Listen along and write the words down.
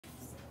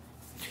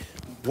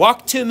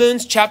Walk Two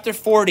Moons, Chapter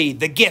 40,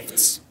 The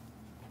Gifts.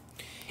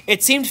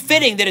 It seemed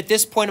fitting that at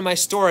this point in my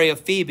story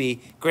of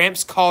Phoebe,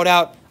 Gramps called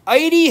out,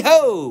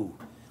 "Idaho!"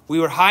 We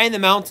were high in the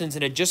mountains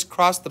and had just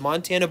crossed the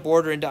Montana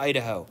border into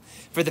Idaho.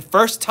 For the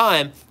first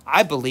time,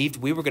 I believed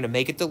we were going to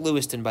make it to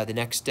Lewiston by the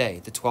next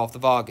day, the 12th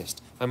of August,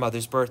 my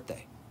mother's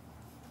birthday.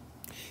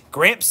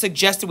 Gramps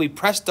suggested we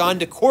pressed on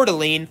to Coeur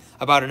d'Alene,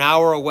 about an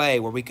hour away,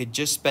 where we could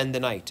just spend the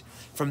night.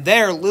 From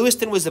there,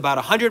 Lewiston was about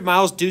 100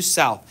 miles due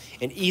south,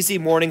 an easy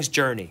morning's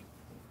journey.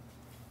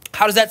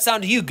 How does that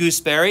sound to you,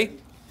 Gooseberry?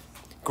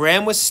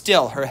 Gram was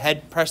still, her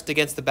head pressed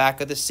against the back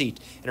of the seat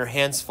and her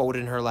hands folded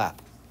in her lap.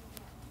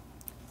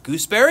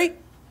 Gooseberry?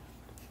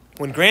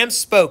 When Gram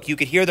spoke, you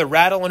could hear the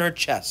rattle in her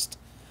chest.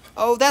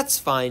 Oh, that's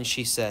fine,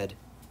 she said.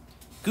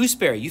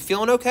 Gooseberry, you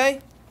feeling okay?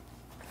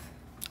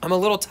 I'm a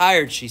little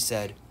tired, she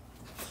said.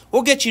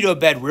 We'll get you to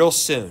bed real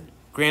soon.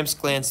 Gramps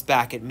glanced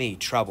back at me,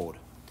 troubled.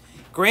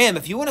 Gram,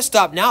 if you want to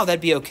stop now,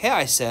 that'd be okay,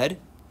 I said.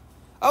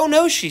 Oh,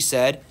 no, she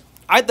said.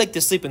 I'd like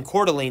to sleep in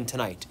Coeur d'Alene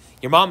tonight.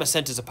 Your mama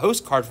sent us a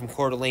postcard from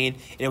Coeur d'Alene,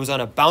 and it was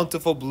on a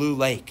bountiful blue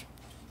lake.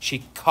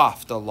 She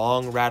coughed a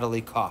long,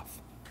 rattly cough.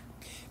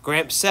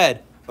 Gramps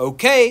said,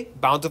 Okay,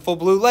 bountiful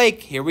blue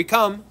lake, here we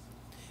come.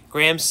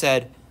 Gram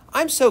said,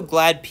 I'm so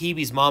glad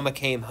Peebee's mama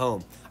came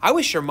home. I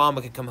wish your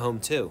mama could come home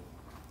too.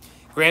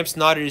 Gramps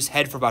nodded his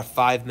head for about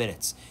 5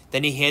 minutes.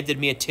 Then he handed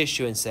me a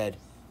tissue and said,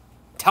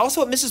 Tell us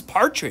about Mrs.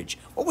 Partridge.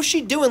 What was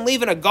she doing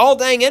leaving a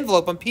gall-dang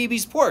envelope on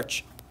Peebee's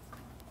porch?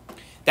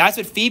 That's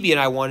what Phoebe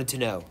and I wanted to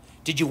know.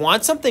 Did you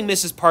want something,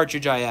 Mrs.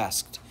 Partridge? I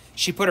asked.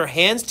 She put her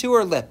hands to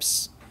her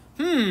lips.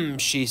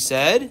 She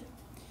said.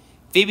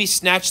 Phoebe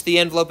snatched the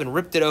envelope and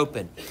ripped it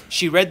open.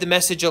 She read the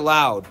message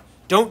aloud.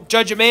 Don't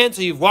judge a man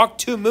till you've walked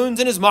 2 moons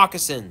in his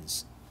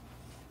moccasins.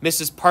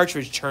 Mrs.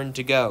 Partridge turned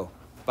to go.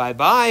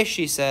 Bye-bye,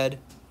 she said.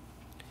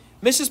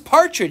 Mrs.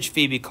 Partridge,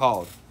 Phoebe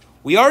called.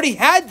 We already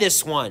had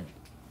this one.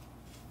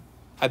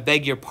 I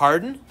beg your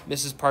pardon,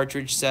 Mrs.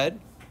 Partridge said.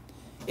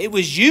 It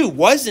was you,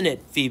 wasn't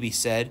it? Phoebe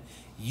said.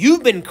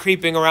 You've been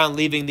creeping around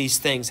leaving these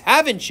things,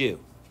 haven't you?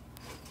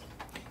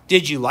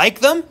 Did you like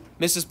them?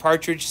 Mrs.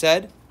 Partridge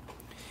said.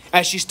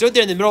 As she stood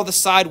there in the middle of the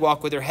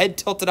sidewalk with her head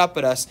tilted up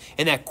at us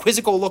and that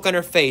quizzical look on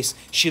her face,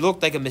 she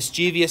looked like a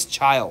mischievous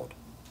child.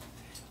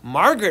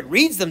 Margaret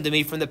reads them to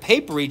me from the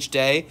paper each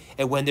day,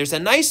 and when there's a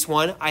nice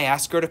one, I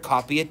ask her to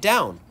copy it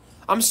down.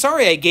 I'm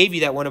sorry I gave you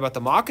that one about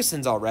the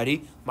moccasins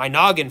already. My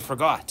noggin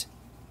forgot.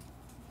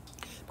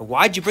 But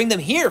why'd you bring them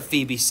here?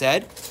 Phoebe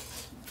said.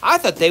 I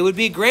thought they would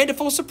be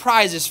grandiful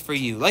surprises for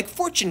you, like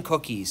fortune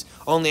cookies,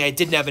 only I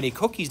didn't have any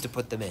cookies to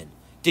put them in.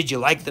 Did you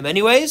like them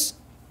anyways?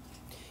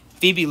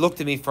 Phoebe looked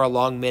at me for a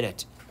long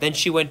minute. Then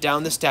she went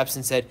down the steps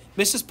and said,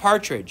 Mrs.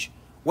 Partridge,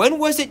 when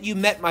was it you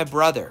met my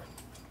brother?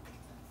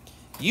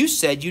 You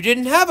said you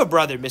didn't have a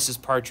brother,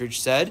 Mrs. Partridge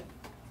said.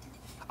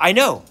 I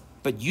know,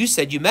 but you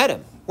said you met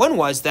him. When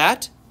was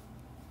that?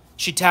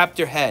 She tapped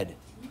her head.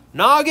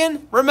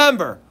 Noggin,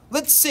 remember.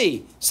 Let's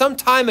see, some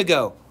time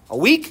ago. A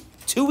week?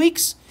 2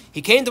 weeks?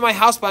 He came to my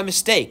house by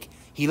mistake.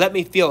 He let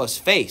me feel his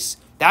face.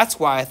 That's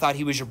why I thought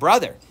he was your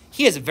brother.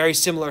 He has a very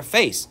similar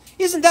face.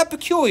 Isn't that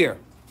peculiar?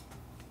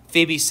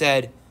 Phoebe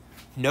said,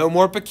 No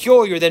more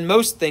peculiar than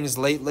most things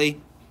lately.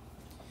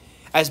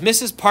 As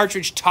Mrs.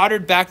 Partridge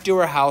tottered back to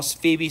her house,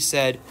 Phoebe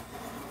said,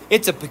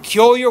 It's a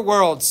peculiar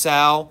world,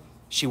 Sal.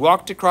 She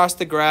walked across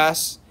the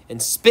grass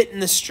and spit in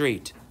the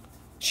street.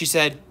 She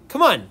said,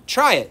 Come on,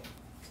 try it.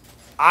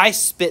 I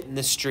spit in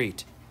the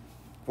street.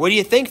 What do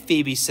you think?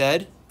 Phoebe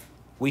said.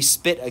 We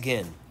spit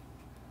again.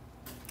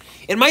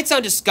 It might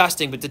sound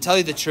disgusting, but to tell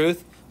you the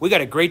truth, we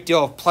got a great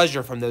deal of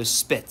pleasure from those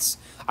spits.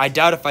 I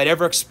doubt if I'd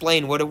ever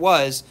explain what it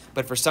was,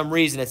 but for some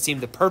reason it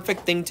seemed the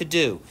perfect thing to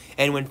do.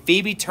 And when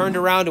Phoebe turned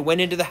around and went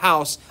into the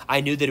house,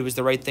 I knew that it was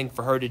the right thing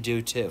for her to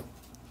do too.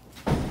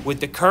 With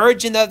the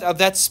courage of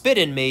that spit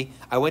in me,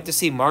 I went to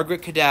see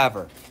Margaret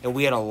Cadaver, and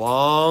we had a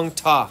long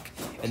talk.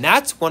 And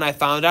that's when I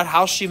found out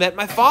how she met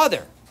my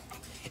father.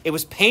 It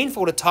was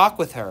painful to talk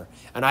with her,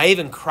 and I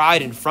even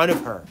cried in front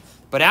of her.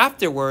 But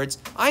afterwards,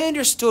 I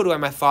understood why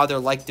my father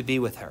liked to be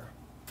with her.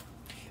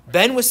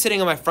 Ben was sitting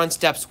on my front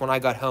steps when I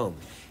got home.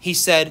 He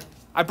said,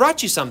 I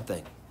brought you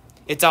something.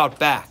 It's out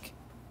back.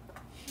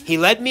 He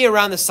led me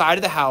around the side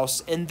of the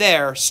house, and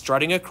there,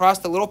 strutting across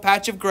the little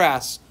patch of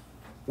grass,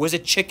 was a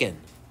chicken.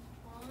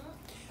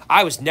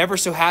 I was never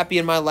so happy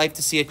in my life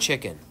to see a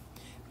chicken.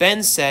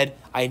 Ben said,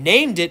 I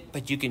named it,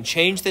 but you can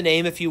change the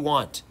name if you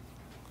want.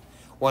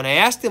 When I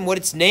asked him what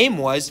its name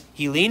was,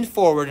 he leaned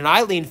forward and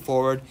I leaned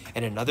forward,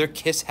 and another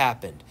kiss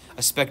happened,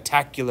 a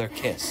spectacular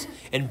kiss.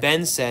 And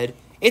Ben said,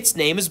 Its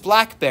name is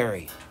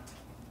Blackberry.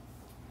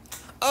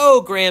 Oh,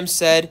 Graham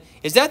said,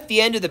 is that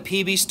the end of the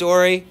Peebee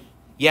story?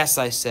 Yes,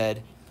 I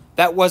said.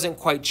 That wasn't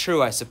quite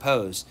true, I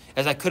suppose,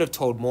 as I could have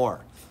told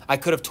more. I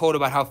could have told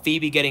about how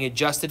Phoebe getting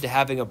adjusted to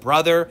having a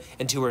brother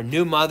and to her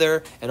new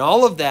mother and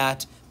all of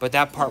that, but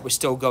that part was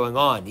still going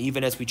on,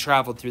 even as we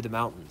traveled through the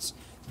mountains.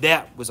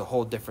 That was a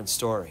whole different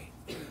story.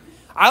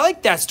 I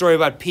liked that story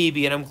about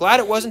Peebee, and I'm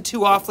glad it wasn't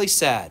too awfully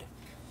sad.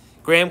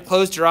 Graham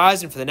closed her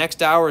eyes, and for the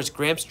next hour, as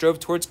Gramps drove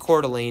towards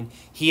Coeur d'Alene,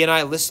 he and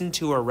I listened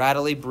to her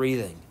rattly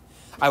breathing.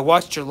 I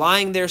watched her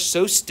lying there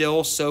so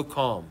still, so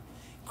calm.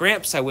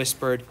 Gramps, I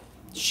whispered,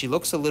 she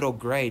looks a little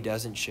gray,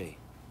 doesn't she?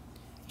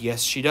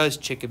 Yes, she does,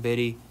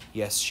 Chickabiddy.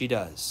 Yes, she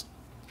does.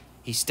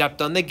 He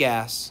stepped on the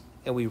gas,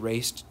 and we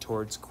raced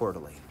towards Coeur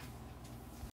d'Alene.